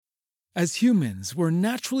As humans, we're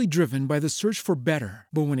naturally driven by the search for better.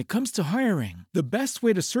 But when it comes to hiring, the best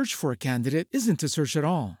way to search for a candidate isn't to search at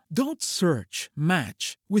all. Don't search,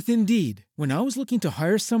 match with Indeed. When I was looking to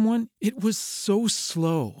hire someone, it was so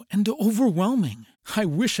slow and overwhelming. I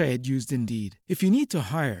wish I had used Indeed. If you need to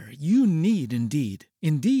hire, you need Indeed.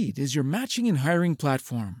 Indeed is your matching and hiring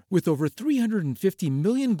platform with over 350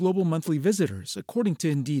 million global monthly visitors, according to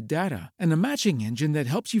Indeed data, and a matching engine that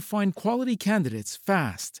helps you find quality candidates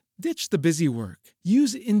fast. Ditch the busy work.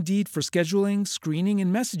 Use Indeed for scheduling, screening,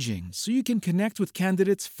 and messaging so you can connect with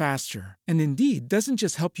candidates faster. And Indeed doesn't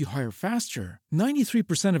just help you hire faster.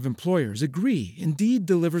 93% of employers agree Indeed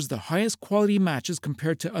delivers the highest quality matches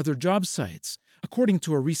compared to other job sites, according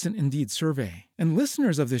to a recent Indeed survey. And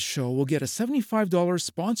listeners of this show will get a $75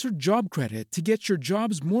 sponsored job credit to get your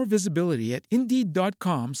jobs more visibility at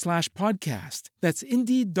Indeed.com/podcast. That's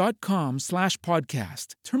Indeed.com/podcast.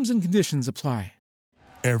 Terms and conditions apply.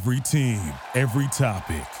 Every team, every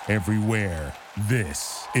topic, everywhere.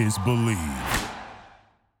 This is Believe.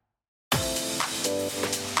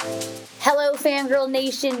 Hello, Fangirl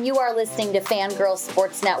Nation. You are listening to Fangirl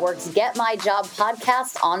Sports Network's Get My Job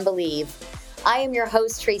podcast on Believe. I am your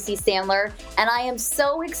host, Tracy Sandler, and I am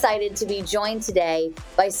so excited to be joined today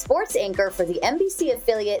by sports anchor for the NBC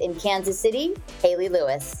affiliate in Kansas City, Haley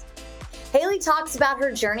Lewis. Haley talks about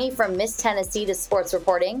her journey from Miss Tennessee to sports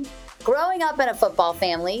reporting, growing up in a football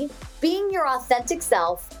family, being your authentic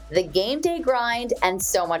self, the game day grind, and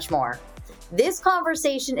so much more. This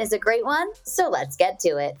conversation is a great one, so let's get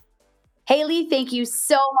to it. Haley, thank you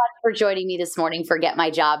so much for joining me this morning for Get My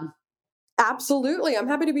Job. Absolutely. I'm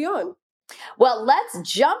happy to be on. Well, let's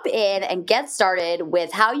jump in and get started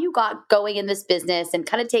with how you got going in this business and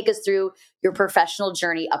kind of take us through your professional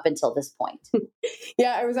journey up until this point.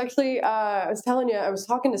 Yeah, I was actually, I was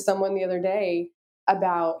talking to someone the other day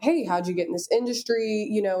about, hey, how'd you get in this industry?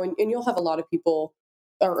 You know, and you'll have a lot of people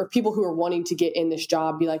or people who are wanting to get in this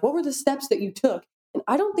job be like, what were the steps that you took? And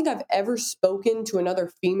I don't think I've ever spoken to another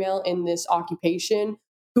female in this occupation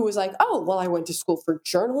who was like, oh, well, I went to school for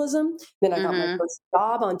journalism. Then I got my first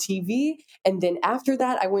job on TV. And then after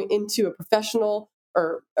that, I went into a professional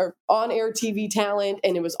or on-air TV talent,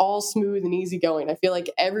 and it was all smooth and easy going. I feel like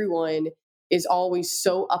everyone is always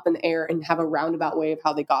so up in the air and have a roundabout way of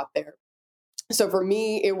how they got there. So for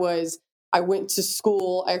me, it was, I actually went to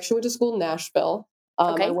school in Nashville.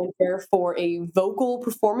 Okay. I went there for a vocal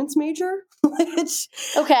performance major, which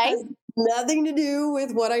has nothing to do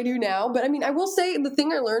with what I do now. But I mean, I will say the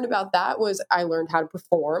thing I learned about that was I learned how to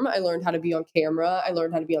perform. I learned how to be on camera. I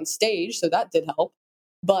learned how to be on stage. So that did help.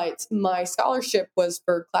 But my scholarship was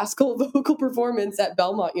for classical vocal performance at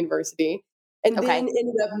Belmont University. And then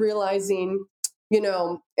ended up realizing, you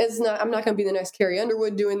know, I'm not going to be the next Carrie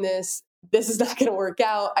Underwood doing this. This is not going to work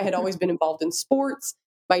out. I had always been involved in sports.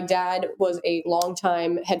 My dad was a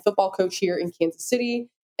longtime head football coach here in Kansas City.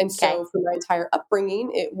 And so for my entire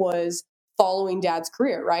upbringing, it was following dad's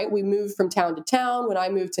career, right? We moved from town to town. When I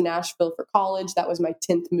moved to Nashville for college, that was my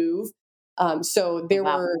 10th move.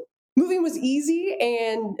 Moving was easy.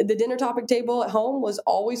 And the dinner topic table at home was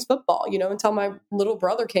always football, you know, until my little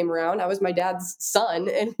brother came around. I was my dad's son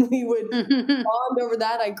and we would bond over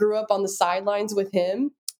that. I grew up on the sidelines with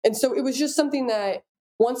him. And so it was just something that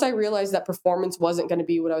once I realized that performance wasn't going to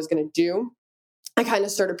be what I was going to do, I kind of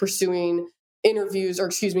started pursuing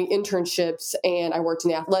internships. And I worked in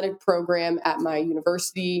the athletic program at my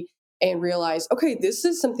university and realized, okay, this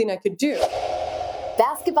is something I could do.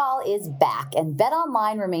 Basketball is back, and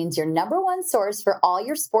BetOnline remains your number one source for all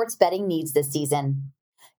your sports betting needs this season.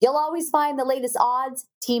 You'll always find the latest odds,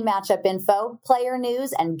 team matchup info, player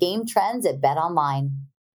news, and game trends at BetOnline.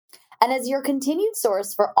 And as your continued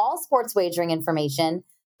source for all sports wagering information,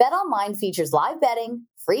 BetOnline features live betting,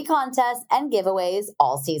 free contests, and giveaways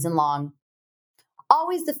all season long.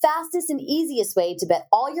 Always the fastest and easiest way to bet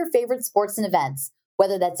all your favorite sports and events,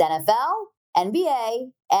 whether that's NFL,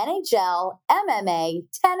 NBA, NHL, MMA,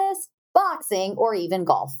 tennis, boxing, or even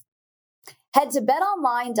golf. Head to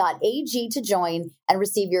betonline.ag to join and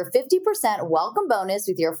receive your 50% welcome bonus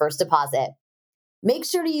with your first deposit. Make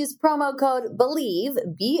sure to use promo code BELIEVE,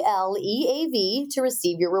 BLEAV, to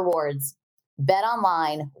receive your rewards. Bet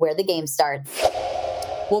online, where the game starts.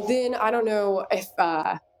 Well, then I don't know if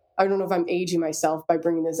I'm aging myself by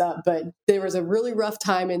bringing this up, but there was a really rough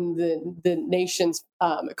time in the nation's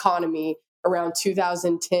economy around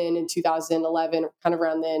 2010 and 2011, kind of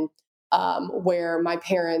around then, where my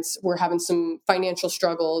parents were having some financial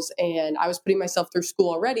struggles, and I was putting myself through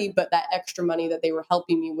school already, but that extra money that they were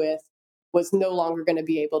helping me with was no longer going to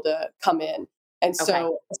be able to come in. And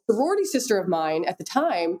so a sorority sister of mine at the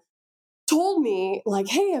time told me like,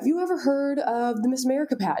 hey, have you ever heard of the Miss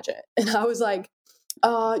America pageant? And I was like,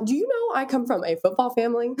 do you know I come from a football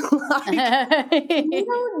family? I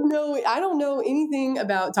don't know anything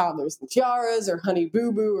about toddlers and tiaras or Honey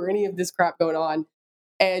Boo Boo or any of this crap going on.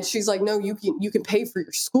 And she's like, no, you can pay for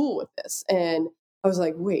your school with this. And I was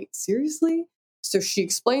like, wait, seriously? So she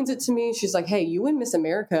explains it to me. She's like, hey, you win Miss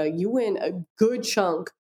America, you win a good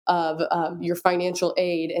chunk of your financial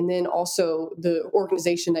aid. And then also the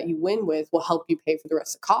organization that you win with will help you pay for the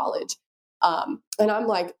rest of college. And I'm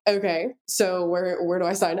like, okay, so where do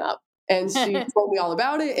I sign up? And she told me all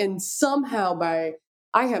about it. And somehow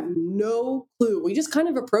I have no clue. We just kind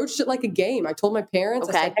of approached it like a game. I told my parents,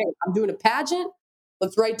 I said, hey, I'm doing a pageant.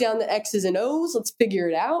 Let's write down the X's and O's. Let's figure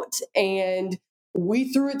it out. And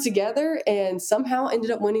we threw it together and somehow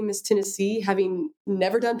ended up winning Miss Tennessee, having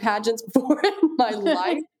never done pageants before in my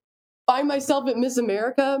life. Find myself at Miss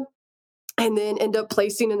America and then end up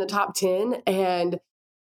placing in the top 10. And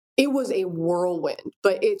it was a whirlwind,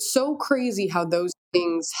 but it's so crazy how those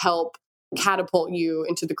things help catapult you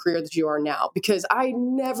into the career that you are now, because I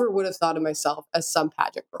never would have thought of myself as some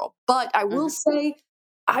pageant girl. But I will say,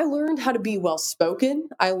 I learned how to be well-spoken.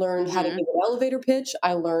 I learned how to give an elevator pitch.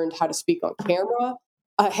 I learned how to speak on camera.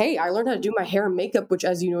 Hey, I learned how to do my hair and makeup, which,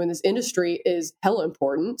 as you know, in this industry is hella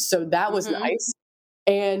important. So that was nice.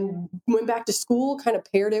 And went back to school, kind of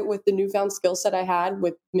paired it with the newfound skill set I had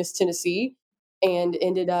with Miss Tennessee, and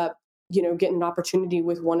ended up, getting an opportunity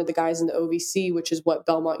with one of the guys in the OVC, which is what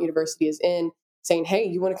Belmont University is in, saying, hey,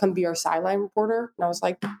 you want to come be our sideline reporter? And I was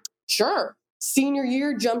like, sure. Senior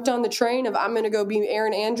year, jumped on the train of I'm going to go be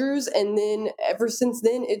Erin Andrews. And then ever since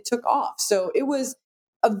then, it took off. So it was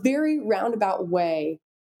a very roundabout way,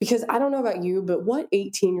 because I don't know about you, but what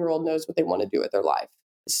 18-year-old knows what they want to do with their life?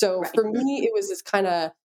 So for me, it was this kind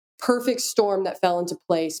of perfect storm that fell into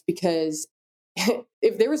place, because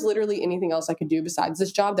if there was literally anything else I could do besides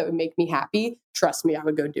this job that would make me happy, trust me, I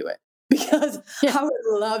would go do it, because I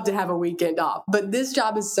would love to have a weekend off. But this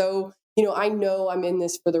job is so, I know I'm in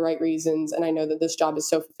this for the right reasons. And I know that this job is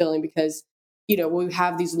so fulfilling because, we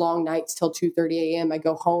have these long nights till 2:30 a.m. I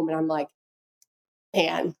go home and I'm like,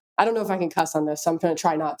 man, I don't know if I can cuss on this, so I'm going to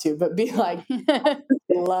try not to, but be like, I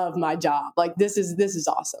love my job. Like, this is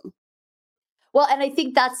awesome. Well, and I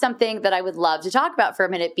think that's something that I would love to talk about for a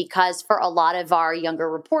minute, because for a lot of our younger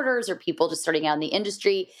reporters or people just starting out in the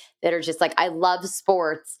industry that are just like, I love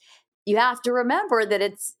sports, you have to remember that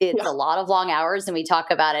it's a lot of long hours, and we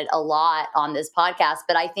talk about it a lot on this podcast.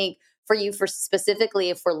 But I think for you, specifically,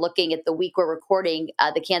 if we're looking at the week we're recording,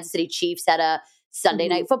 the Kansas City Chiefs had a Sunday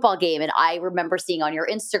night football game. And I remember seeing on your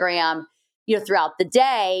Instagram, throughout the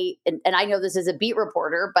day, and I know this is a beat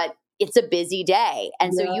reporter, but it's a busy day.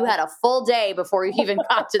 And so you had a full day before you even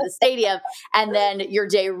got to the stadium, and then your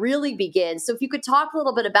day really begins. So if you could talk a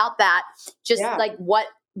little bit about that, just like what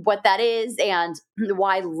that is and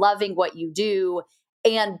why loving what you do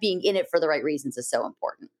and being in it for the right reasons is so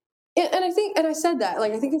important. And I think, and I said that,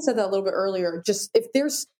 like, I think I said that a little bit earlier, just if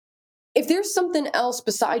there's something else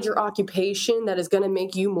besides your occupation that is going to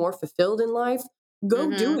make you more fulfilled in life, go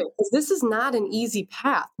do it. Because this is not an easy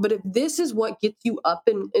path. But if this is what gets you up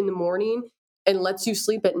in the morning and lets you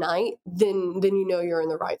sleep at night, then you're in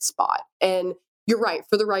the right spot. And you're right,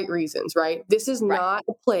 for the right reasons, right? This is not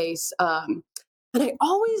a place. And I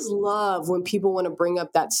always love when people want to bring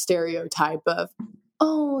up that stereotype of,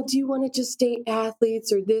 oh, do you want to just date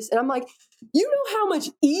athletes or this? And I'm like, you know how much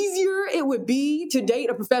easier it would be to date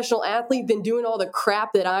a professional athlete than doing all the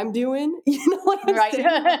crap that I'm doing? You know what I'm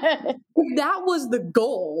saying? If that was the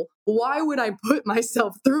goal, why would I put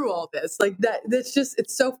myself through all this? Like that's just,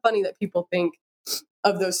 it's so funny that people think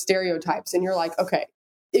of those stereotypes. And you're like, okay,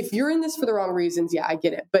 if you're in this for the wrong reasons, yeah, I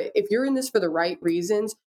get it. But if you're in this for the right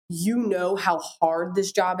reasons, you know how hard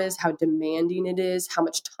this job is, how demanding it is, how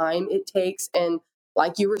much time it takes. And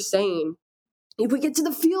like you were saying, if we get to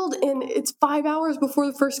the field and it's 5 hours before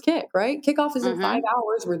the first kick, right? Kickoff is in 5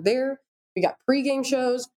 hours. We're there. We got pregame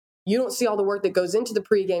shows. You don't see all the work that goes into the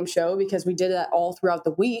pregame show because we did that all throughout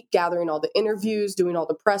the week, gathering all the interviews, doing all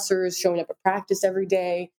the pressers, showing up at practice every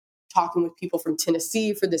day, talking with people from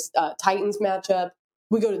Tennessee for this Titans matchup.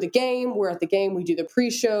 We go to the game. We're at the game. We do the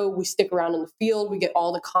pre-show. We stick around in the field. We get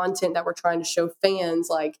all the content that we're trying to show fans.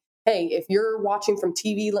 Like, hey, if you're watching from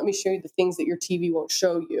TV, let me show you the things that your TV won't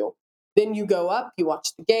show you. Then you go up, you watch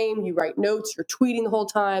the game, you write notes, you're tweeting the whole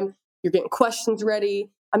time, you're getting questions ready.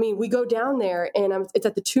 I mean, we go down there and it's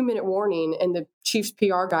at the 2-minute warning, and the Chiefs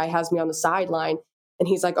PR guy has me on the sideline, and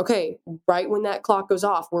he's like, okay, right when that clock goes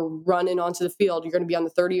off, we're running onto the field. You're going to be on the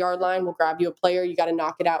 30-yard line. We'll grab you a player. You got to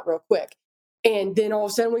knock it out real quick. And then all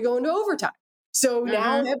of a sudden we go into overtime. So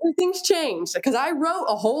now everything's changed because I wrote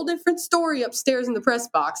a whole different story upstairs in the press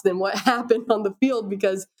box than what happened on the field,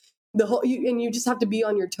 because you just have to be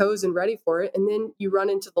on your toes and ready for it. And then you run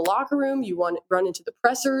into the locker room, run into the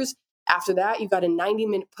pressers. After that, you got a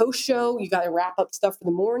 90-minute post show. You got to wrap up stuff for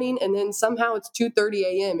the morning. And then somehow it's 2:30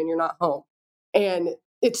 a.m. and you're not home. And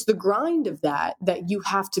it's the grind of that you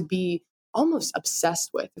have to be almost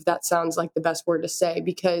obsessed with, if that sounds like the best word to say,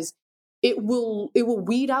 because it will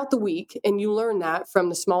weed out the weak. And you learn that from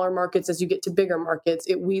the smaller markets. As you get to bigger markets,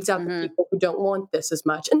 it weeds out the people who don't want this as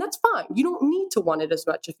much. And that's fine. You don't need to want it as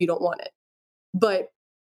much if you don't want it. But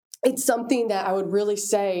it's something that I would really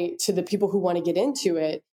say to the people who want to get into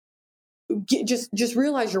it. Just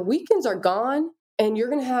realize your weekends are gone, and you're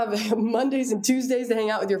going to have Mondays and Tuesdays to hang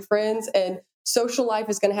out with your friends, and social life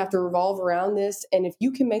is going to have to revolve around this. And if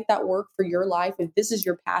you can make that work for your life, if this is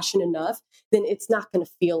your passion enough, then it's not going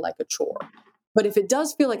to feel like a chore. But if it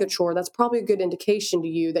does feel like a chore, that's probably a good indication to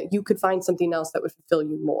you that you could find something else that would fulfill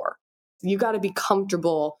you more. You got to be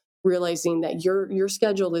comfortable realizing that your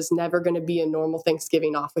schedule is never going to be a normal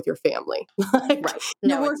Thanksgiving off with your family. Right.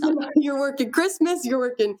 No, you're working Christmas, you're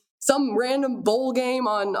working some random bowl game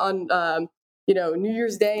on New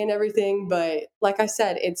Year's Day and everything. But like I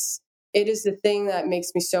said, it is the thing that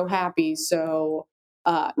makes me so happy. So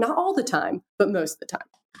not all the time, but most of the time.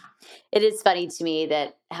 It is funny to me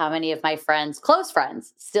that how many of my friends, close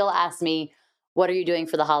friends, still ask me, what are you doing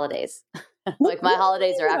for the holidays? Like, my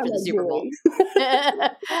holidays are after the Super Bowl.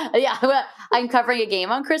 Yeah, well, I'm covering a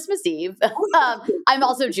game on Christmas Eve. I'm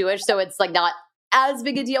also Jewish, so it's like not as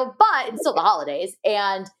big a deal, but it's still the holidays.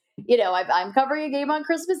 And, I'm covering a game on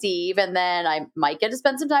Christmas Eve, and then I might get to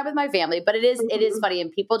spend some time with my family. But it is funny,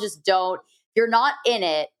 and people just don't. If you're not in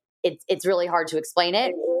it, it's really hard to explain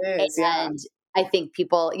it. It is, and I think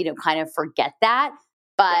people, kind of forget that.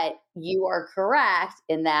 But you are correct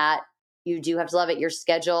in that you do have to love it. Your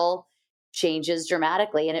schedule changes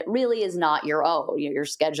dramatically, and it really is not your own. Your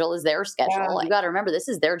schedule is their schedule. You got to remember, this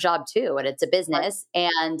is their job too, and it's a business,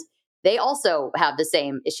 and they also have the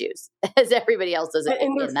same issues as everybody else does.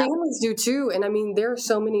 And their families do too. And I mean, there are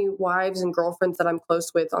so many wives and girlfriends that I'm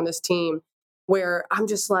close with on this team where I'm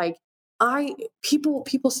just like,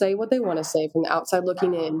 people say what they want to say from the outside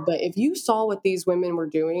looking in, but if you saw what these women were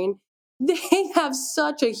doing, they have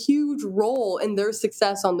such a huge role in their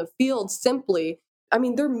success on the field. Simply, I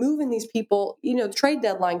mean, they're moving these people, the trade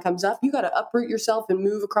deadline comes up. You got to uproot yourself and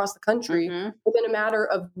move across the country within a matter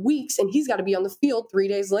of weeks. And he's got to be on the field 3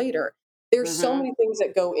 days later. There's so many things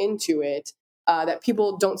that go into it that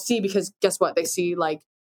people don't see, because guess what? They see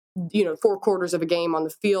 4 quarters of a game on the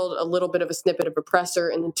field, a little bit of a snippet of a presser,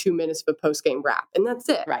 and then 2 minutes of a post-game wrap. And that's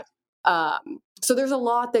it. Right. So there's a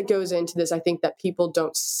lot that goes into this, I think, that people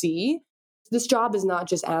don't see. This job is not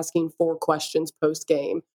just asking 4 questions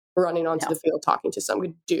post-game, running onto the field talking to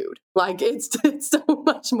some dude. Like, it's so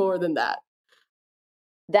much more than that.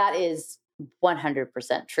 That is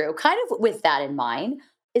 100% true. Kind of with that in mind,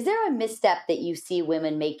 is there a misstep that you see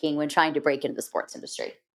women making when trying to break into the sports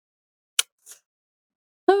industry?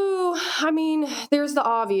 Oh, I mean, there's the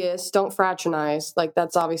obvious, don't fraternize. Like,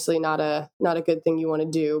 that's obviously not a good thing you want to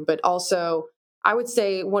do. But also, I would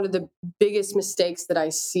say one of the biggest mistakes that I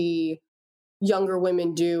see younger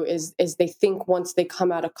women do is they think once they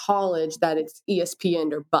come out of college that it's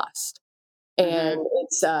ESPN or bust. And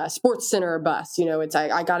it's Sports Center or bust. It's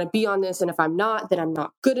I got to be on this, and if I'm not, then I'm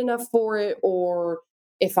not good enough for it. Or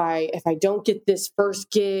if I don't get this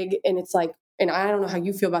first gig, and it's like, and I don't know how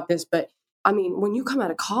you feel about this, but I mean, when you come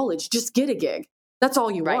out of college, just get a gig. That's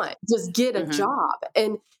all you want. Just get a job.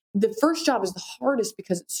 And the first job is the hardest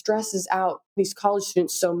because it stresses out these college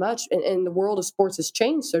students so much. And the world of sports has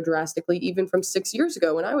changed so drastically, even from 6 years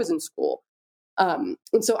ago when I was in school. And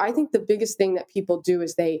so I think the biggest thing that people do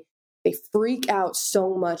is they freak out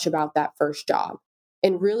so much about that first job.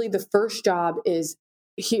 And really the first job is,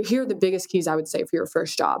 here are the biggest keys I would say for your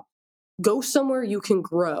first job. Go somewhere you can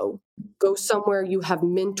grow. Go somewhere you have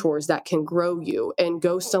mentors that can grow you, and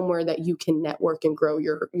go somewhere that you can network and grow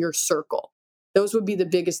your circle. Those would be the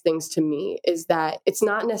biggest things to me, is that it's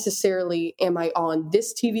not necessarily, am I on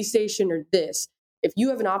this TV station or this? If you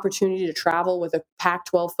have an opportunity to travel with a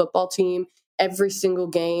Pac-12 football team every single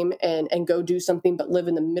game and go do something, but live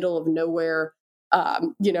in the middle of nowhere,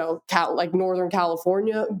 like Northern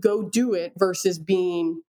California, go do it versus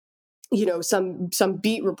being, some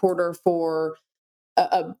beat reporter for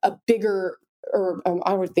a bigger, or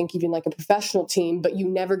I would think even like a professional team, but you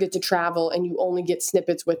never get to travel and you only get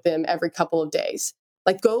snippets with them every couple of days.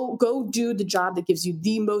 Like, go do the job that gives you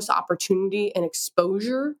the most opportunity and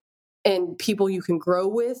exposure and people you can grow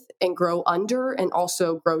with and grow under, and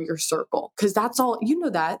also grow your circle. Because that's all,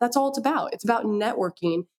 that's all it's about. It's about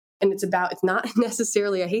networking. And it's not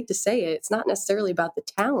necessarily, I hate to say it, it's not necessarily about the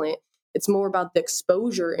talent. It's more about the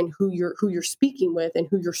exposure and who you're speaking with and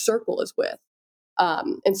who your circle is with.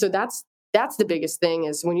 And so that's the biggest thing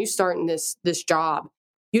is when you start in this job,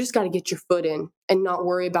 you just got to get your foot in and not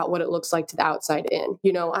worry about what it looks like to the outside in.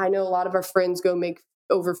 I know a lot of our friends go make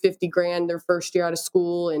over 50 grand their first year out of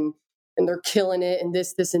school and they're killing it and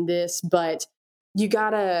this, and this, but you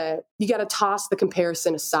gotta toss the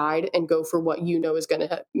comparison aside and go for what is going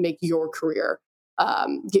to make your career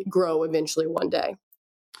grow eventually one day.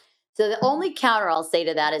 So the only counter I'll say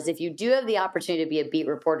to that is if you do have the opportunity to be a beat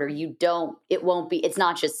reporter, it's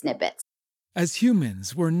not just snippets. As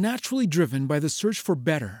humans, we're naturally driven by the search for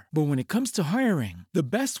better. But when it comes to hiring, the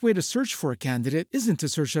best way to search for a candidate isn't to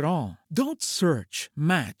search at all. Don't search,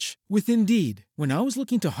 match with Indeed. When I was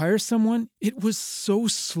looking to hire someone, it was so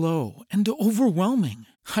slow and overwhelming.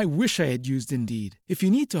 I wish I had used Indeed. If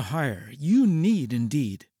you need to hire, you need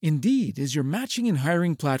Indeed. Indeed is your matching and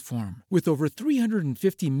hiring platform with over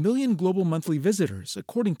 350 million global monthly visitors,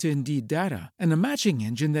 according to Indeed data, and a matching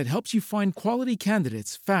engine that helps you find quality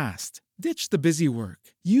candidates fast. Ditch the busy work.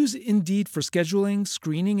 Use Indeed for scheduling,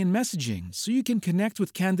 screening, and messaging so you can connect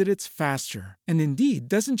with candidates faster. And Indeed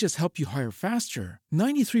doesn't just help you hire faster.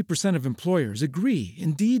 93% of employers agree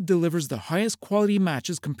Indeed delivers the highest quality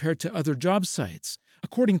matches compared to other job sites,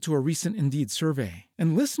 according to a recent Indeed survey.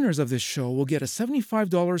 And listeners of this show will get a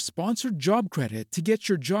 $75 sponsored job credit to get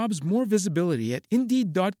your jobs more visibility at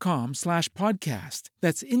Indeed.com/podcast.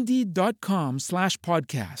 That's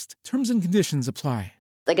Indeed.com/podcast. Terms and conditions apply.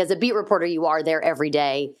 Like as a beat reporter, you are there every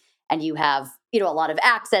day and you have, a lot of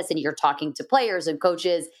access and you're talking to players and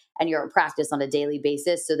coaches and you're at practice on a daily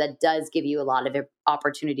basis. So that does give you a lot of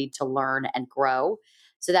opportunity to learn and grow.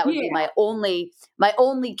 So that would be my only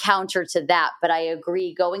counter to that. But I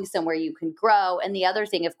agree, going somewhere you can grow. And the other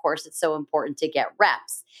thing, of course, it's so important to get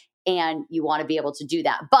reps. And you want to be able to do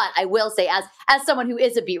that. But I will say, as someone who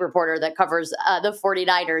is a beat reporter that covers the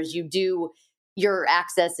 49ers,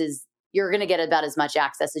 you're going to get about as much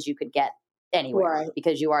access as you could get anywhere, right?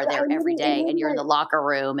 Because you are there every day and you're in the locker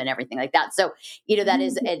room and everything like that. So, that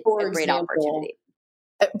is a great opportunity.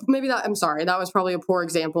 Maybe I'm sorry, that was probably a poor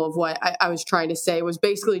example of what I was trying to say, was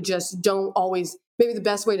basically just maybe the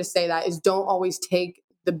best way to say that is don't always take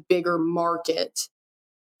the bigger market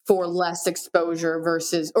for less exposure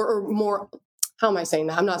versus, or more, how am I saying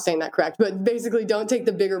that? I'm not saying that correct, but basically don't take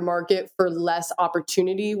the bigger market for less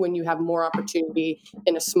opportunity when you have more opportunity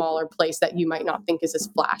in a smaller place that you might not think is as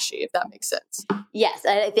flashy, if that makes sense. Yes.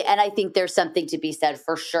 And I think there's something to be said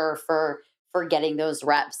for sure for getting those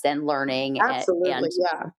reps and learning and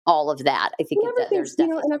all of that. I think there's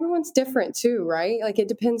definitely, and everyone's different too, right? Like it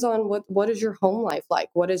depends on what is your home life like?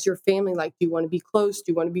 What is your family like? Do you want to be close?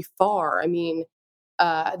 Do you want to be far? I mean,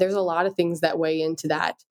 there's a lot of things that weigh into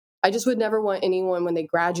that. I just would never want anyone when they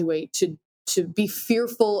graduate to be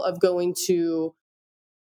fearful of going to,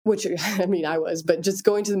 which I mean, I was, but just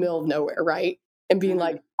going to the middle of nowhere, right? And being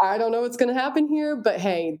like, I don't know what's going to happen here, but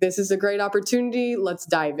hey, this is a great opportunity. Let's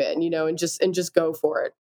dive in, and just go for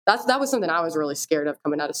it. That was something I was really scared of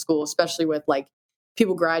coming out of school, especially with like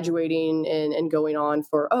people graduating and going on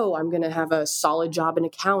for, I'm going to have a solid job in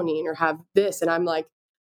accounting or have this. And I'm like,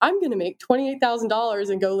 I'm going to make $28,000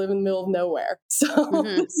 and go live in the middle of nowhere. So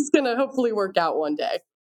this is going to hopefully work out one day.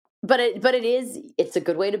 But it's a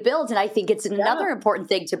good way to build. And I think it's another important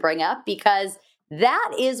thing to bring up because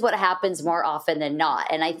that is what happens more often than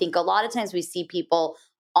not. And I think a lot of times we see people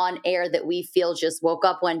on air that we feel just woke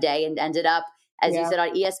up one day and ended up, as you said,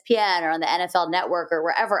 on ESPN or on the NFL Network or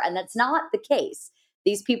wherever. And that's not the case.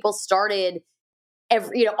 These people started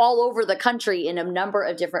all over the country in a number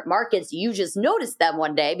of different markets. You just noticed them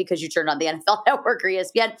one day because you turned on the NFL Network or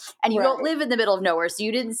ESPN and you don't live in the middle of nowhere. So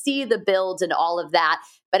you didn't see the builds and all of that.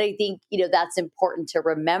 But I think, that's important to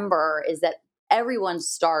remember is that everyone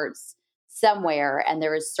starts somewhere. And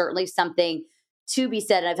there is certainly something to be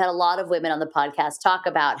said. And I've had a lot of women on the podcast talk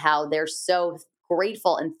about how they're so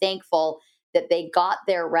grateful and thankful that they got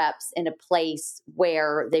their reps in a place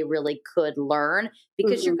where they really could learn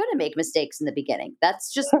because you're going to make mistakes in the beginning.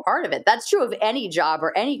 That's just part of it. That's true of any job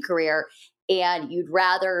or any career. And you'd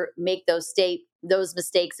rather make those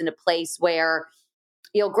mistakes in a place where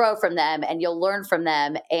you'll grow from them and you'll learn from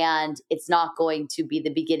them. And it's not going to be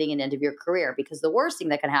the beginning and end of your career, because the worst thing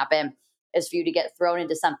that can happen is for you to get thrown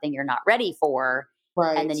into something you're not ready for.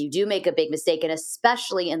 Right. And then you do make a big mistake. And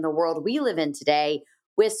especially in the world we live in today,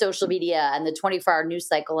 with social media and the 24-hour news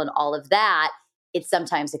cycle and all of that,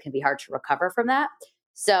 sometimes it can be hard to recover from that.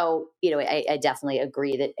 So, I definitely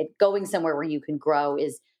agree that going somewhere where you can grow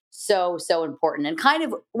is so, so important. And kind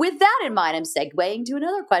of with that in mind, I'm segueing to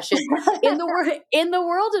another question. In the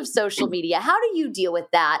world of social media, how do you deal with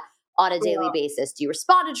that on a daily basis? Do you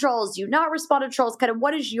respond to trolls? Do you not respond to trolls? Kind of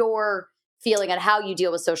what is your feeling on how you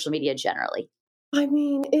deal with social media generally? I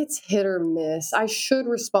mean, it's hit or miss. I should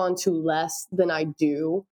respond to less than I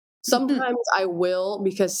do. Sometimes I will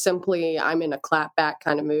because simply I'm in a clapback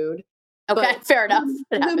kind of mood. Okay, fair enough.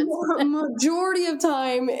 The majority of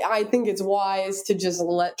time, I think it's wise to just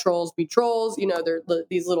let trolls be trolls. They're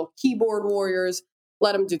these little keyboard warriors.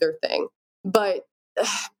 Let them do their thing. But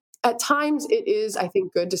at times, it is, I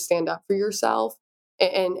think, good to stand up for yourself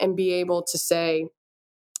and be able to say,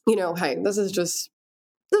 hey, this is just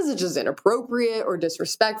inappropriate or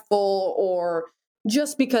disrespectful, or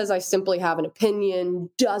just because I simply have an opinion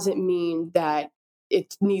doesn't mean that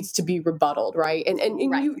it needs to be rebutted, right? And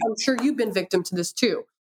right. I'm sure you've been victim to this too.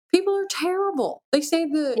 People are terrible. They say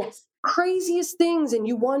the craziest things, and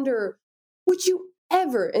you wonder, would you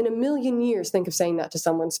ever in a million years think of saying that to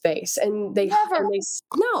someone's face? And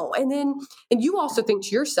no. And you also think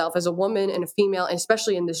to yourself as a woman and a female, and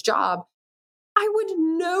especially in this job, I would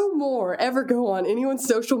no more ever go on anyone's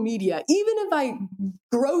social media, even if I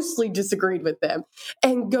grossly disagreed with them,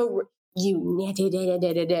 and go,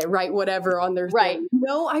 right, whatever on their thing.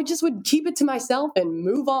 No, I just would keep it to myself and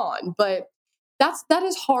move on. But that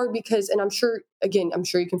is hard because, and I'm sure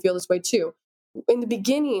you can feel this way too. In the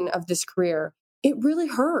beginning of this career, it really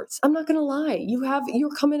hurts. I'm not going to lie.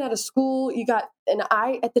 You're coming out of school.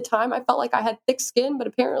 At the time, I felt like I had thick skin, but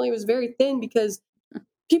apparently it was very thin because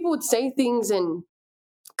people would say things and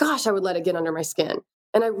gosh, I would let it get under my skin.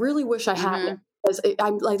 And I really wish I hadn't, because I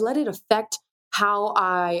let it affect how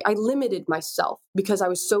I limited myself because I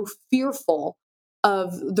was so fearful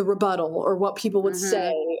of the rebuttal or what people would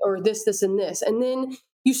say or this, and this. And then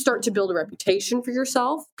you start to build a reputation for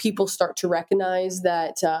yourself. People start to recognize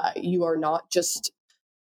that you are not just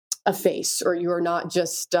a face, or you're not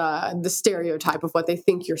just the stereotype of what they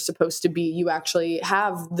think you're supposed to be. You actually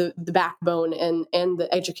have the backbone and the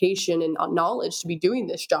education and knowledge to be doing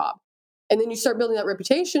this job. And then you start building that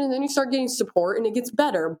reputation, and then you start getting support, and it gets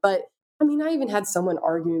better. But I mean, I even had someone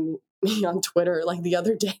arguing me on Twitter like the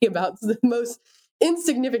other day about the most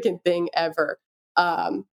insignificant thing ever.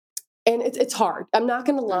 And it's hard. I'm not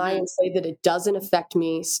going to lie and say that it doesn't affect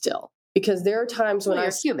me still. Because there are times when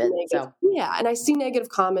you're human, and I see negative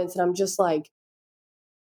comments, and I'm just like,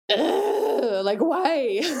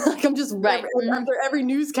 why? Like I'm just after every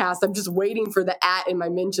newscast, I'm just waiting for the @ in my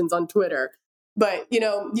mentions on Twitter. But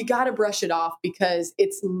you got to brush it off because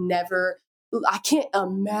it's never. I can't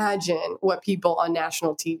imagine what people on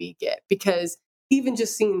national TV get, because even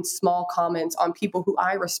just seeing small comments on people who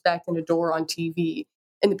I respect and adore on TV,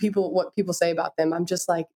 and what people say about them, I'm just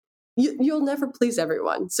like. You'll never please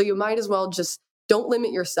everyone. So you might as well just don't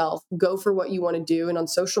limit yourself. Go for what you want to do. And on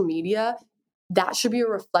social media, that should be a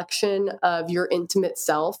reflection of your intimate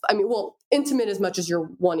self. I mean, well, intimate as much as you're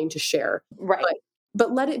wanting to share. Right.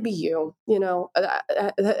 But let it be you.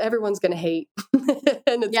 Everyone's going to hate.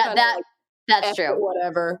 And it's that's true.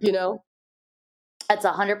 Whatever, That's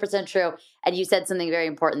 100% true. And you said something very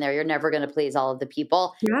important there. You're never going to please all of the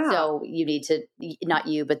people. Yeah. So you need to, not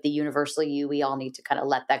you, but the universal you, we all need to kind of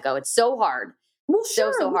let that go. It's so hard. Well,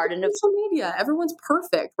 sure. So hard. And social media, everyone's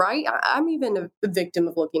perfect, right? I'm even a victim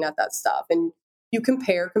of looking at that stuff. And you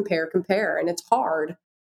compare, and it's hard.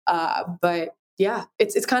 But yeah,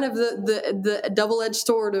 it's kind of the double-edged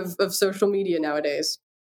sword of social media nowadays.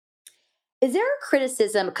 Is there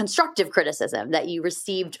a constructive criticism that you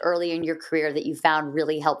received early in your career that you found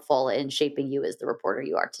really helpful in shaping you as the reporter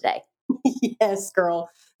you are today? Yes, girl.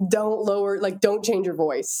 Don't change your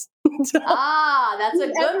voice. That's a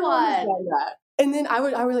good one. And then I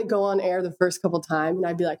would go on air the first couple times, and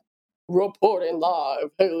I'd be like, reporting live.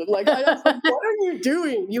 Like, what are you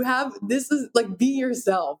doing? This is like, be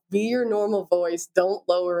yourself, be your normal voice. Don't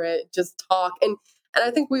lower it. Just talk. And I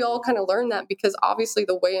think we all kind of learned that because obviously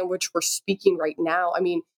the way in which we're speaking right now, I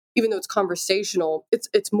mean, even though it's conversational,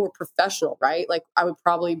 it's more professional, right? Like I would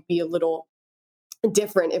probably be a little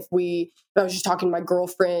different if I was just talking to my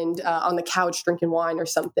girlfriend on the couch drinking wine or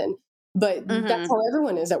something. But that's how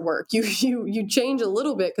everyone is at work. You change a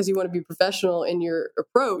little bit because you want to be professional in your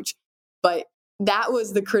approach. But that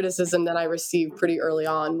was the criticism that I received pretty early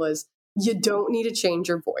on was you don't need to change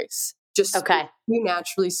your voice. Just you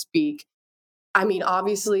naturally speak. I mean,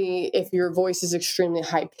 obviously, if your voice is extremely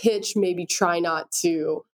high pitched, maybe try not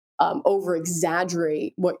to over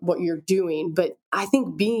exaggerate what you're doing. But I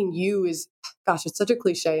think being you is, gosh, it's such a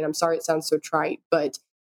cliche, and I'm sorry it sounds so trite, but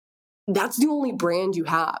that's the only brand you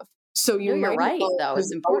have. So you you're might right, as well though. It's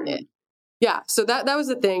just own important. it. Yeah. So that was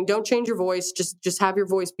the thing. Don't change your voice. Just have your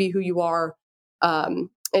voice be who you are. And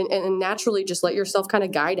naturally just let yourself kind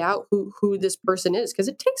of guide out who this person is. Cause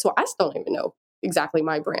it takes a while. I still don't even know exactly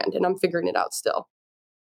my brand and I'm figuring it out still.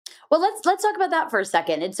 Well, let's talk about that for a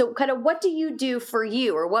second. And so kind of what do you do for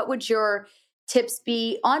you, or what would your tips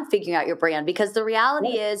be on figuring out your brand? Because the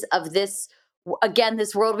reality is of this, again,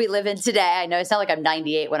 this world we live in today. I know I sound like I'm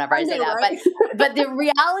 98 whenever I say that, right? but the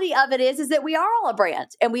reality of it is that we are all a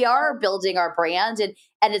brand, and we are building our brand, and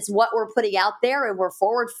it's what we're putting out there, and we're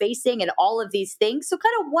forward facing and all of these things. So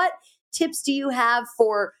kind of what tips do you have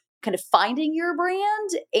for kind of finding your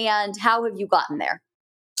brand, and how have you gotten there?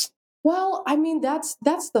 Well, I mean, that's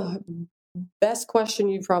the best question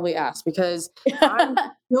you'd probably ask, because I'm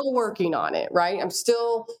still working on it, right? I'm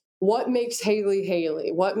still, what makes Haley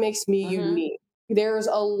Haley? What makes me unique? There's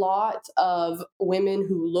a lot of women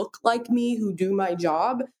who look like me who do my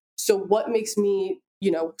job. So what makes me,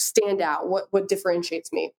 stand out? What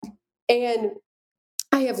differentiates me? And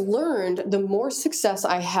I have learned the more success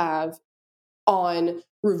I have on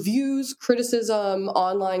reviews, criticism,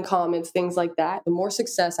 online comments, things like that, the more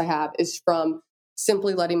success I have is from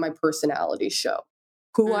simply letting my personality show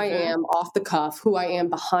who I am off the cuff, who I am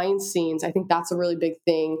behind scenes. I think that's a really big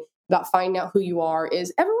thing about finding out who you are.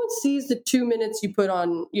 Is everyone sees the 2 minutes you put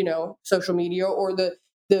on, social media, or the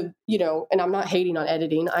and I'm not hating on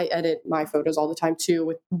editing. I edit my photos all the time too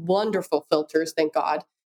with wonderful filters, thank God.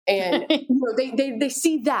 And they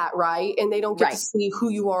see that, right? And they don't get to see who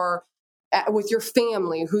you are with your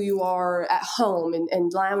family, who you are at home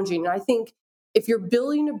and lounging. And I think if you're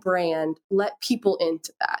building a brand, let people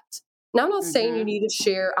into that. Now, I'm not saying you need to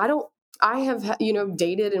share. I have,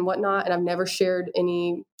 dated and whatnot, and I've never shared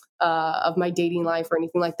any of my dating life or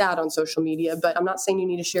anything like that on social media, but I'm not saying you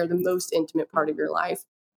need to share the most intimate part of your life,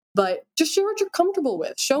 but just share what you're comfortable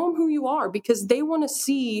with. Show them who you are, because they want to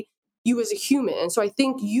see you as a human. And so I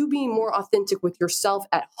think you being more authentic with yourself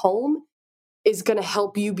at home is going to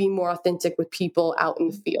help you be more authentic with people out in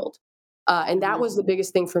the field. And that was the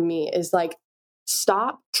biggest thing for me, is like,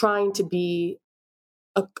 stop trying to be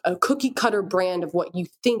a cookie cutter brand of what you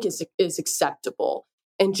think is acceptable,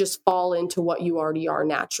 and just fall into what you already are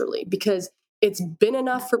naturally, because it's been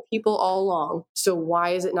enough for people all along. So why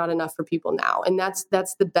is it not enough for people now? And that's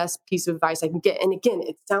the best piece of advice I can get. And again,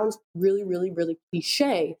 it sounds really, really, really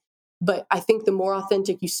cliche, but I think the more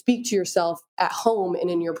authentic you speak to yourself at home and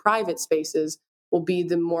in your private spaces will be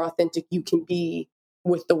the more authentic you can be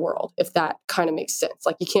with the world, if that kind of makes sense.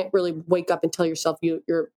 Like, you can't really wake up and tell yourself you're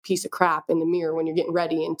a piece of crap in the mirror when you're getting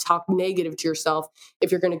ready, and talk negative to yourself if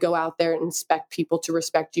you're going to go out there and expect people to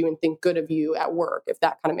respect you and think good of you at work, if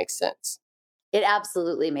that kind of makes sense. It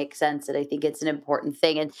absolutely makes sense. And I think it's an important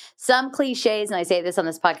thing. And some cliches, and I say this on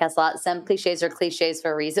this podcast a lot, some cliches are cliches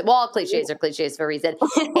for a reason. Well, all cliches are cliches for a reason.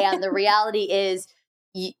 And the reality is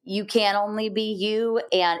you can only be you.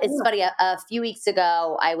 And it's funny, a few weeks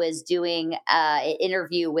ago, I was doing an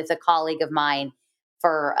interview with a colleague of mine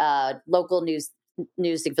for local news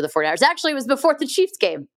thing for the 49ers. Actually, it was before the Chiefs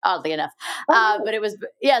game, oddly enough. But it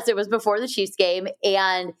was before the Chiefs game.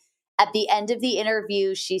 And at the end of the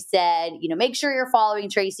interview, she said, make sure you're following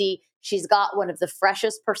Tracy. She's got one of the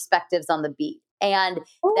freshest perspectives on the beat. And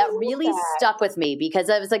that really stuck with me, because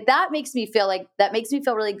I was like, that makes me feel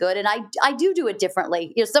really good. And I do it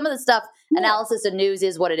differently. Some of the stuff, analysis and news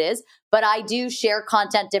is what it is, but I do share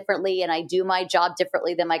content differently, and I do my job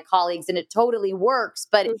differently than my colleagues, and it totally works.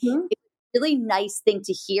 But it's a really nice thing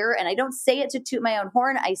to hear. And I don't say it to toot my own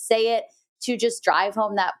horn. I say it to just drive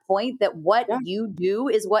home that point that what you do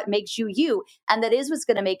is what makes you you. And that is what's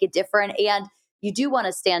going to make it different. And you do want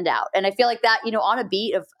to stand out. And I feel like that, on a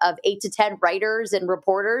beat of 8 to 10 writers and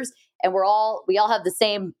reporters, and we all have the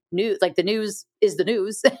same news, like the news is the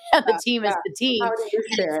news and the team is the team.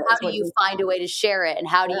 How do you find a way to share it? And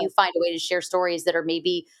how do you find a way to share stories that are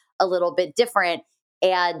maybe a little bit different?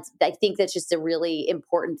 And I think that's just a really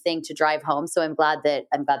important thing to drive home. So I'm glad that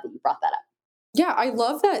you brought that up. Yeah, I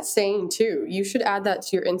love that saying too. You should add that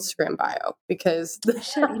to your Instagram bio, because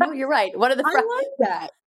you're right. One of the I like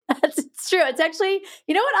that. It's true. It's actually,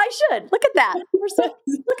 you know what? I should look at that.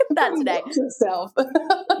 Look at that today. Yourself.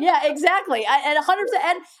 Yeah, exactly. And 100%.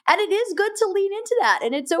 And it is good to lean into that,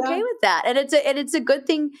 and it's okay with that. And it's a good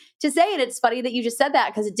thing to say. And it's funny that you just said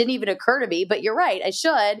that, because it didn't even occur to me. But you're right. I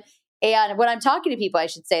should. And when I'm talking to people, I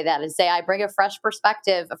should say that, and say I bring a fresh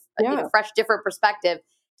perspective, a fresh, different perspective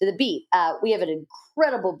to the beat. We have an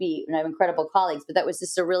incredible beat, and I have incredible colleagues. But that was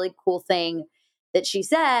just a really cool thing that she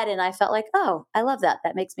said. And I felt like, oh, I love that.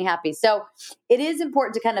 That makes me happy. So it is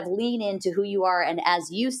important to kind of lean into who you are. And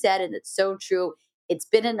as you said, and it's so true, it's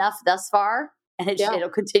been enough thus far. and it'll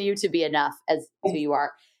continue to be enough as who you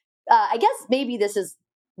are. I guess maybe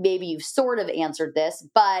you've sort of answered this,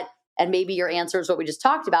 and maybe your answer is what we just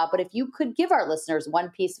talked about, but if you could give our listeners one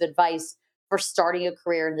piece of advice for starting a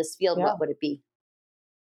career in this field, what would it be?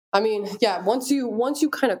 I mean, once you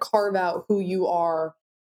kind of carve out who you are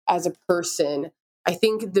as a person, I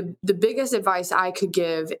think the biggest advice I could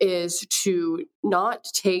give is to not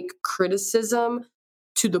take criticism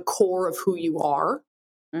to the core of who you are.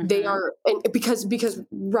 Mm-hmm. They are, and because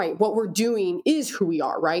right, what we're doing is who we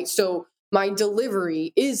are, right? So my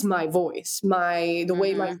delivery is my voice, the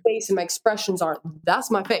way my face and my expressions are, that's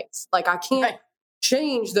my face. Like I can't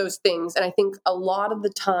change those things. And I think a lot of the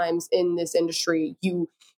times in this industry, you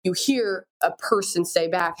hear a person say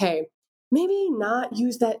back, hey, maybe not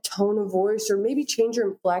use that tone of voice, or maybe change your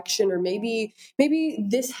inflection, or maybe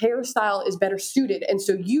this hairstyle is better suited. And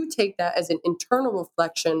so you take that as an internal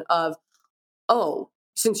reflection of, oh,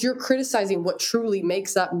 since you're criticizing what truly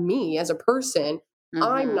makes up me as a person,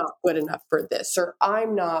 I'm not good enough for this, or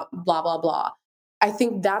I'm not blah, blah, blah. I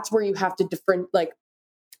think that's where you have to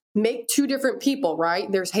make two different people, right?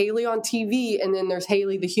 There's Haley on TV, and then there's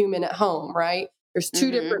Haley, the human at home, right? There's two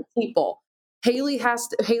different people.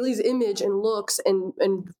 Haley's image and looks and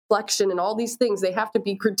reflection and all these things, they have to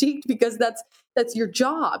be critiqued, because that's your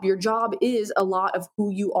job. Your job is a lot of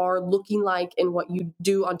who you are looking like and what you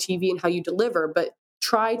do on TV and how you deliver. But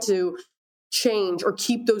try to change or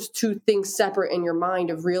keep those two things separate in your mind,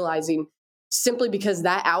 of realizing simply because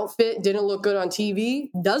that outfit didn't look good on TV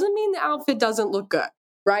doesn't mean the outfit doesn't look good,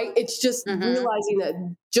 right? It's just realizing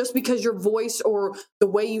that just because your voice or the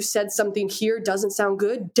way you said something here doesn't sound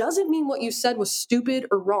good doesn't mean what you said was stupid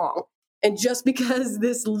or wrong. And just because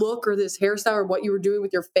this look or this hairstyle or what you were doing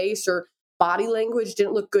with your face or body language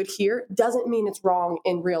didn't look good here doesn't mean it's wrong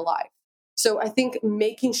in real life. So I think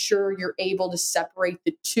making sure you're able to separate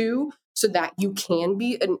the two so that you can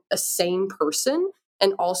be a sane person,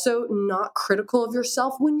 and also not critical of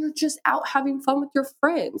yourself when you're just out having fun with your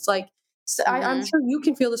friends. Like, I'm sure you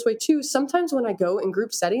can feel this way too. Sometimes when I go in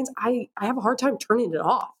group settings, I have a hard time turning it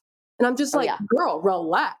off. And I'm just girl,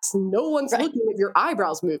 relax. No one's looking if your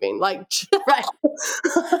eyebrows moving. Like, right.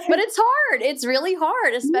 But it's hard. It's really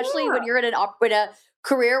hard, especially when you're in a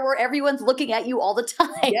career where everyone's looking at you all the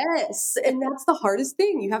time. Yes. And that's the hardest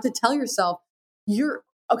thing. You have to tell yourself,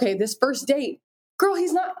 this first date, girl,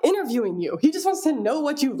 he's not interviewing you. He just wants to know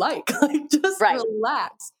what you like. Like, just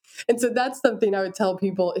relax. And so that's something I would tell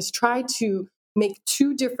people, is try to make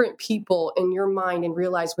two different people in your mind, and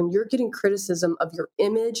realize when you're getting criticism of your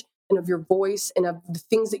image and of your voice and of the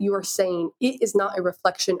things that you are saying, it is not a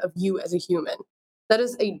reflection of you as a human. That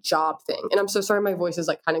is a job thing. And I'm so sorry my voice is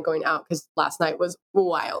kind of going out, because last night was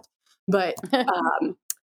wild. But,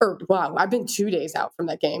 I've been 2 days out from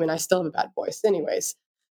that game and I still have a bad voice. Anyways.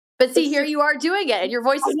 But see, here you are doing it, and your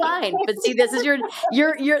voice is fine. But see, this is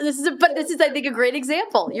I think a great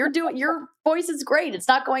example. Your voice is great. It's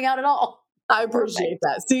not going out at all. I appreciate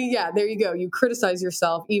that. See, there you go. You criticize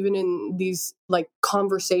yourself even in these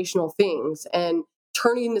conversational things, and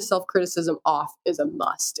turning the self-criticism off is a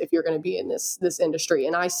must if you're going to be in this industry.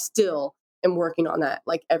 And I still am working on that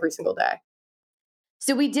every single day.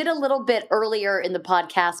 So we did a little bit earlier in the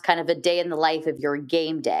podcast, kind of a day in the life of your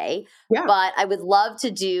game day. Yeah. But I would love to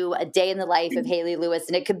do a day in the life of Haley Lewis.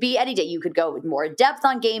 And it could be any day. You could go more in depth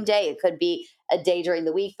on game day. It could be a day during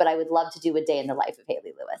the week. But I would love to do a day in the life of Haley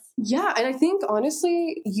Lewis. Yeah. And I think,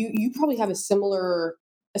 honestly, you probably have a similar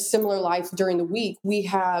life during the week. We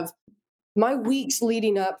have my weeks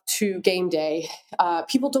leading up to game day.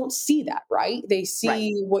 People don't see that, right? They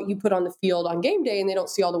see what you put on the field on game day, and they don't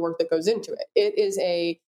see all the work that goes into it. It is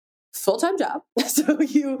a full-time job. So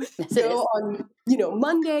you go on,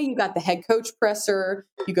 Monday, you got the head coach presser,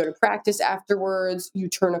 you go to practice afterwards, you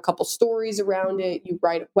turn a couple stories around it, you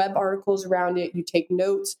write web articles around it, you take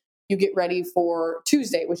notes, you get ready for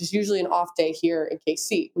Tuesday, which is usually an off day here in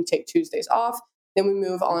KC. We take Tuesdays off, then we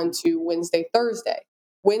move on to Wednesday, Thursday.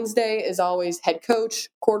 Wednesday is always head coach,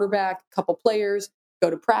 quarterback, couple players,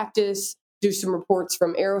 go to practice, do some reports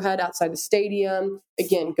from Arrowhead outside the stadium.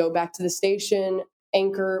 Again, go back to the station,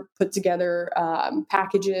 anchor, put together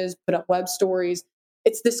packages, put up web stories.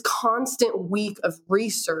 It's this constant week of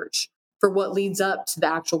research for what leads up to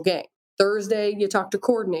the actual game. Thursday, you talk to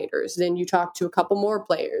coordinators, then you talk to a couple more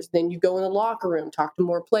players, then you go in the locker room, talk to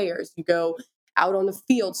more players, you go out on the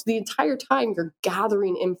field. So the entire time you're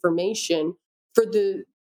gathering information for the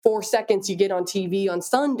 4 seconds you get on TV on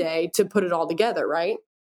Sunday to put it all together, right?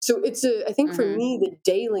 So I think for me, the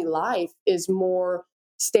daily life is more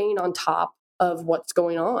staying on top of what's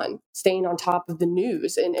going on, staying on top of the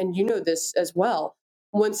news. And you know this as well.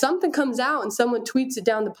 When something comes out and someone tweets it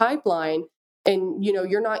down the pipeline, and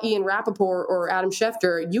you're not Ian Rappaport or Adam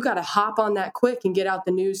Schefter, you got to hop on that quick and get out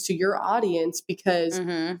the news to your audience, because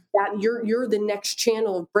that you're the next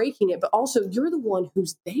channel of breaking it, but also you're the one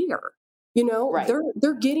who's there. Right.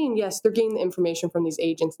 They're getting the information from these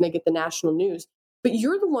agents and they get the national news, but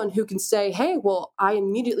you're the one who can say, hey, well, I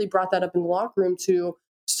immediately brought that up in the locker room to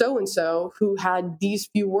so-and-so who had these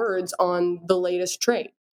few words on the latest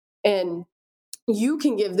trade. And you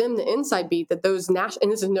can give them the inside beat that those and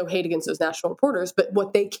this is no hate against those national reporters, but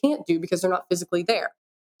what they can't do because they're not physically there.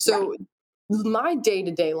 So my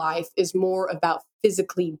day-to-day life is more about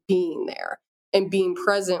physically being there and being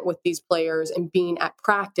present with these players and being at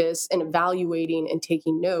practice and evaluating and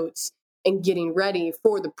taking notes and getting ready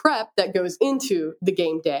for the prep that goes into the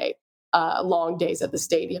game day, long days at the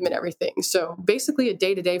stadium and everything. So basically a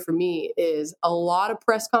day-to-day for me is a lot of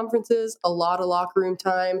press conferences, a lot of locker room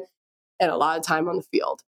time, and a lot of time on the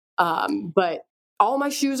field. But all my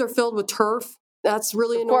shoes are filled with turf. That's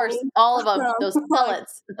really annoying. Of course, all of them, those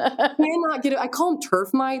pellets. Cannot get it. I call them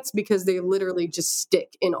turf mites because they literally just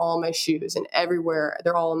stick in all my shoes and everywhere.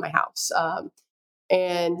 They're all in my house.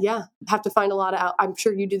 And yeah, have to find a lot of, I'm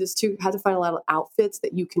sure you do this too, have to find a lot of outfits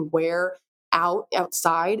that you can wear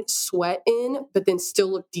outside, sweat in, but then still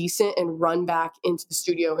look decent and run back into the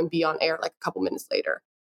studio and be on air like a couple minutes later.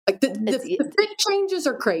 Like the fit changes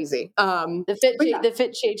are crazy. The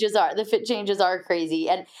fit changes are crazy,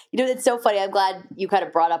 and it's so funny. I'm glad you kind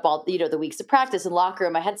of brought up all the weeks of practice and locker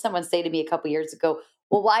room. I had someone say to me a couple years ago,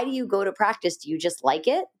 "Well, why do you go to practice? Do you just like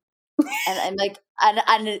it?" And I'm like,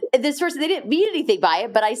 and this person, they didn't mean anything by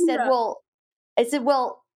it, but I said, well,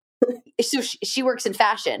 so she works in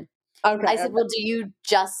fashion. Okay. I said, well, do you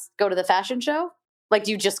just go to the fashion show? Like,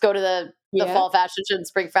 do you just go to the fall fashion show and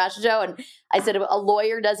spring fashion show? And I said, a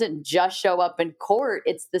lawyer doesn't just show up in court.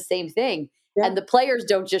 It's the same thing. Yeah. And the players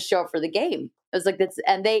don't just show up for the game. I was like,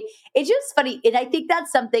 it's just funny. And I think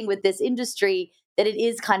that's something with this industry, that it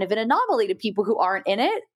is kind of an anomaly to people who aren't in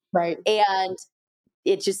it. Right. And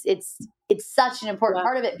it's such an important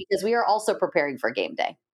part of it, because we are also preparing for game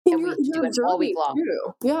day. And we do it all week long.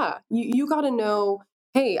 Too. Yeah. You got to know,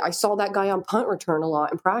 hey, I saw that guy on punt return a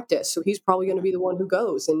lot in practice, so he's probably going to be the one who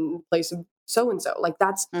goes in place of so-and-so. Like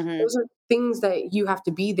those are things that you have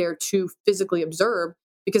to be there to physically observe,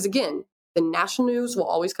 because again, the national news will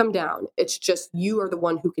always come down. It's just you are the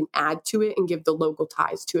one who can add to it and give the local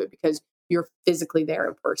ties to it because you're physically there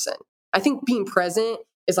in person. I think being present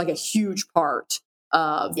is like a huge part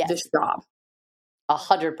of this job.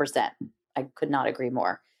 100%. I could not agree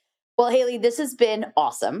more. Well, Haley, this has been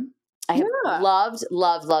awesome. I have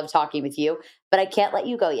loved talking with you, but I can't let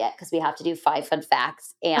you go yet because we have to do 5 fun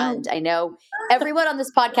facts. And I know everyone on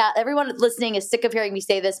this podcast, everyone listening is sick of hearing me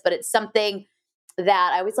say this, but it's something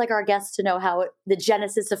that I always like our guests to know how the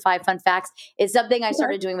genesis of 5 fun facts is something I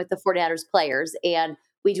started doing with the 49ers players. And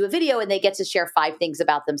we do a video and they get to share 5 things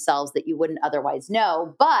about themselves that you wouldn't otherwise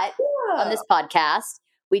know. But on this podcast,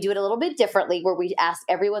 we do it a little bit differently, where we ask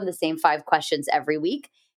everyone the same 5 questions every week.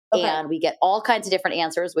 Okay. And we get all kinds of different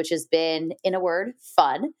answers, which has been, in a word,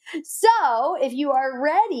 fun. So if you are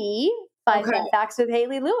ready, 5 fun facts with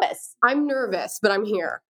Haley Lewis. I'm nervous, but I'm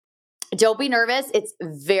here. Don't be nervous. It's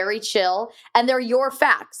very chill. And they're your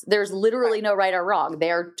facts. There's literally no right or wrong.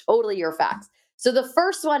 They are totally your facts. So the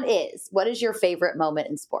first one is, what is your favorite moment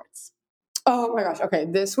in sports? Oh my gosh. Okay.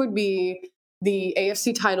 This would be the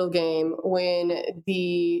AFC title game when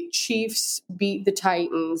the Chiefs beat the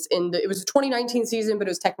Titans it was a 2019 season, but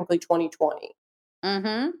it was technically 2020.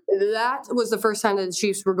 Mm-hmm. That was the first time that the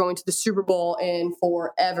Chiefs were going to the Super Bowl in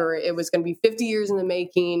forever. It was going to be 50 years in the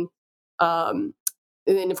making.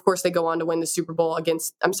 And then, of course, they go on to win the Super Bowl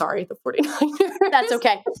against, the 49ers. That's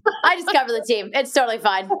okay. I just cover the team. It's totally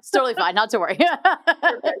fine. It's totally fine. Not to worry.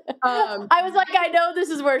 I was like, I know this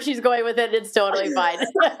is where she's going with it. It's totally fine. As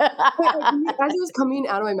it was coming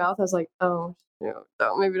out of my mouth, I was like, oh, no,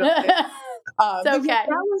 maybe not. It's okay. Yeah,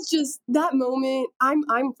 that was just that moment.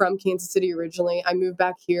 I'm from Kansas City originally. I moved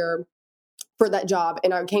back here for that job,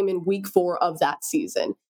 and I came in week 4 of that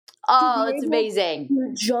season. Oh, that's amazing.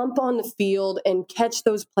 To jump on the field and catch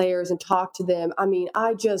those players and talk to them. I mean,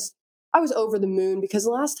 I was over the moon because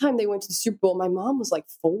the last time they went to the Super Bowl, my mom was like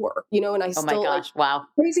 4, and I still, my gosh, wow.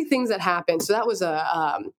 Crazy things that happened. So that was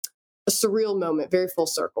a surreal moment, very full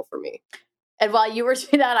circle for me. And while you were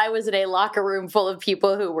doing that, I was in a locker room full of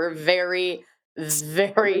people who were very,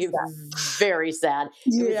 very, very sad.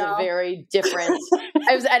 It was a very different.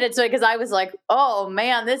 And it's because I was like, "Oh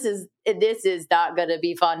man, this is not going to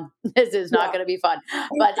be fun. This is not going to be fun."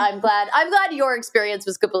 But I'm glad your experience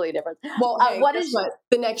was completely different. Well, what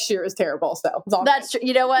the next year is terrible. So that's true.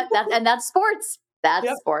 You know what? That's sports. That's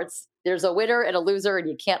sports. There's a winner and a loser, and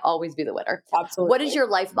you can't always be the winner. Absolutely. What is your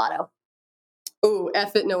life motto? Ooh,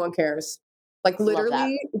 F it, no one cares. Like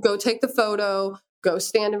literally go take the photo, go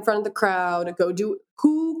stand in front of the crowd, go do,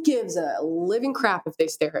 who gives a living crap if they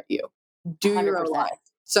stare at you? Do 100%. Your own life.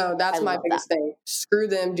 So that's my biggest thing. Screw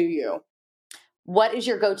them, do you. What is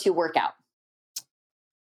your go-to workout?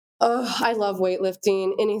 Oh, I love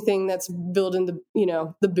weightlifting. Anything that's building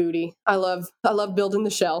the booty. I love building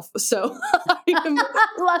the shelf. So I'm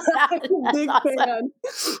a big fan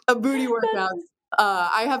of booty workouts.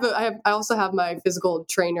 I also have my physical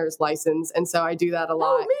trainer's license, and so I do that a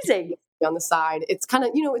lot. Oh, amazing. On the side, it's kind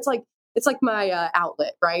of it's like my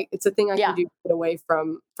outlet, right? It's a thing I can do to get away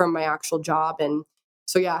from my actual job, and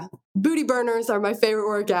so yeah, booty burners are my favorite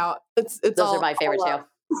workout. Those are my favorite too.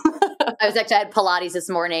 I had Pilates this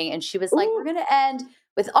morning, and she was like, "We're gonna end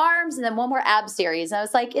with arms and then one more ab series." And I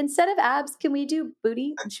was like, "Instead of abs, can we do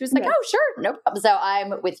booty?" And she was like, "Oh, sure, no problem." So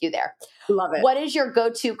I'm with you there. Love it. What is your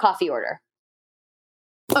go-to coffee order?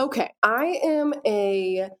 Okay, I am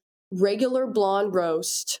a regular blonde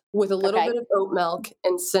roast with a little bit of oat milk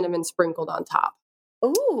and cinnamon sprinkled on top.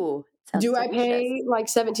 Ooh. Do I pay like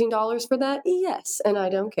 $17 for that? Yes, and I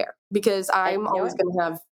don't care because I'm always going to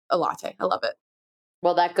have a latte. I love it.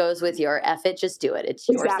 Well, that goes with your F it, just do it. It's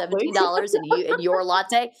your $17 and your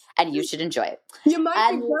latte, and you should enjoy it. You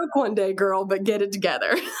might be broke one day, girl, but get it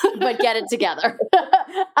together.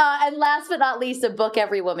 And last but not least, a book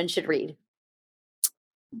every woman should read.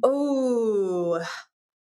 Oh,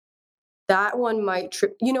 that one might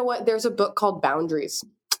trip. You know what? There's a book called Boundaries.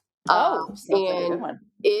 And a good one.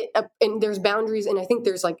 And there's boundaries, and I think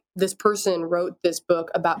there's like this person wrote this book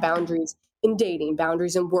about boundaries in dating,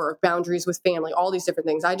 boundaries in work, boundaries with family, all these different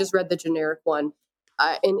things. I just read the generic one,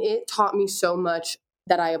 and it taught me so much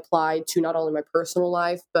that I applied to not only my personal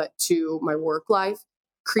life but to my work life.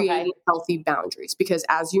 Creating healthy boundaries, because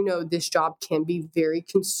as you know, this job can be very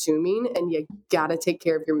consuming, and you gotta take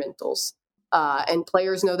care of your mentals. And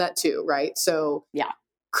players know that too, right? So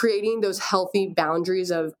creating those healthy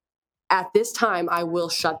boundaries of, at this time, I will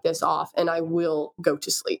shut this off and I will go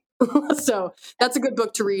to sleep. So that's a good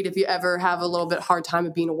book to read if you ever have a little bit hard time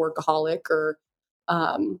of being a workaholic or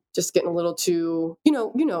just getting a little too, you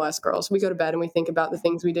know us girls, we go to bed and we think about the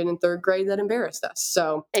things we did in third grade that embarrassed us.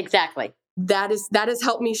 So exactly. That has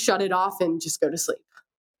helped me shut it off and just go to sleep.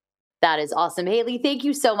 That is awesome. Haley, thank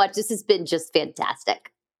you so much. This has been just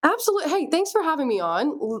fantastic. Absolutely. Hey, thanks for having me on.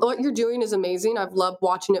 What you're doing is amazing. I've loved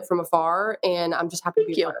watching it from afar, and I'm just happy to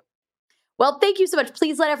be part of it. Well, thank you so much.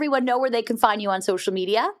 Please let everyone know where they can find you on social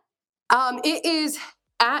media. It is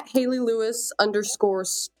at Haley Lewis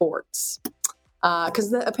 _sports.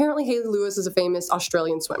 Because apparently Haley Lewis is a famous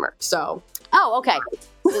Australian swimmer. So. Oh, okay.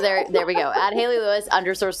 So there we go. At Haley Lewis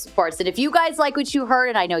 _sports. And if you guys like what you heard,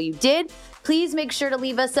 and I know you did, please make sure to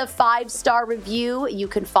leave us a 5-star review. You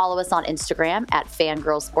can follow us on Instagram at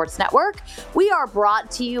Fangirl Sports Network. We are brought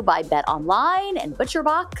to you by Bet Online and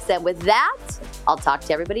ButcherBox. And with that, I'll talk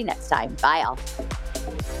to everybody next time. Bye, all.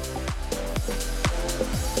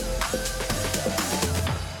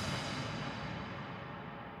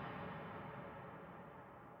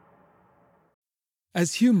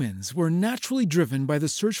 As humans, we're naturally driven by the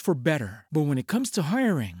search for better. But when it comes to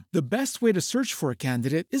hiring, the best way to search for a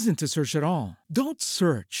candidate isn't to search at all. Don't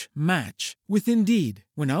search, match with Indeed.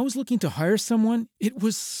 When I was looking to hire someone, it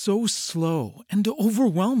was so slow and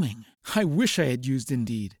overwhelming. I wish I had used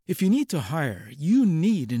Indeed. If you need to hire, you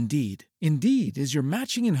need Indeed. Indeed is your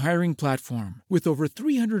matching and hiring platform with over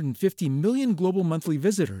 350 million global monthly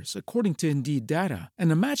visitors, according to Indeed data,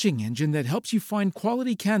 and a matching engine that helps you find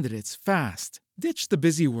quality candidates fast. Ditch the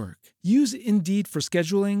busy work. Use Indeed for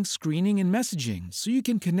scheduling, screening, and messaging so you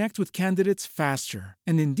can connect with candidates faster.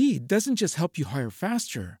 And Indeed doesn't just help you hire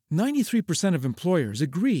faster. 93% of employers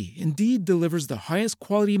agree Indeed delivers the highest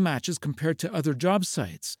quality matches compared to other job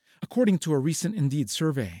sites, according to a recent Indeed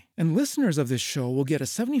survey. And listeners of this show will get a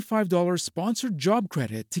 $75 sponsored job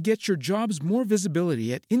credit to get your jobs more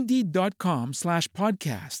visibility at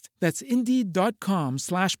Indeed.com/podcast. That's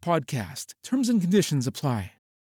Indeed.com/podcast. Terms and conditions apply.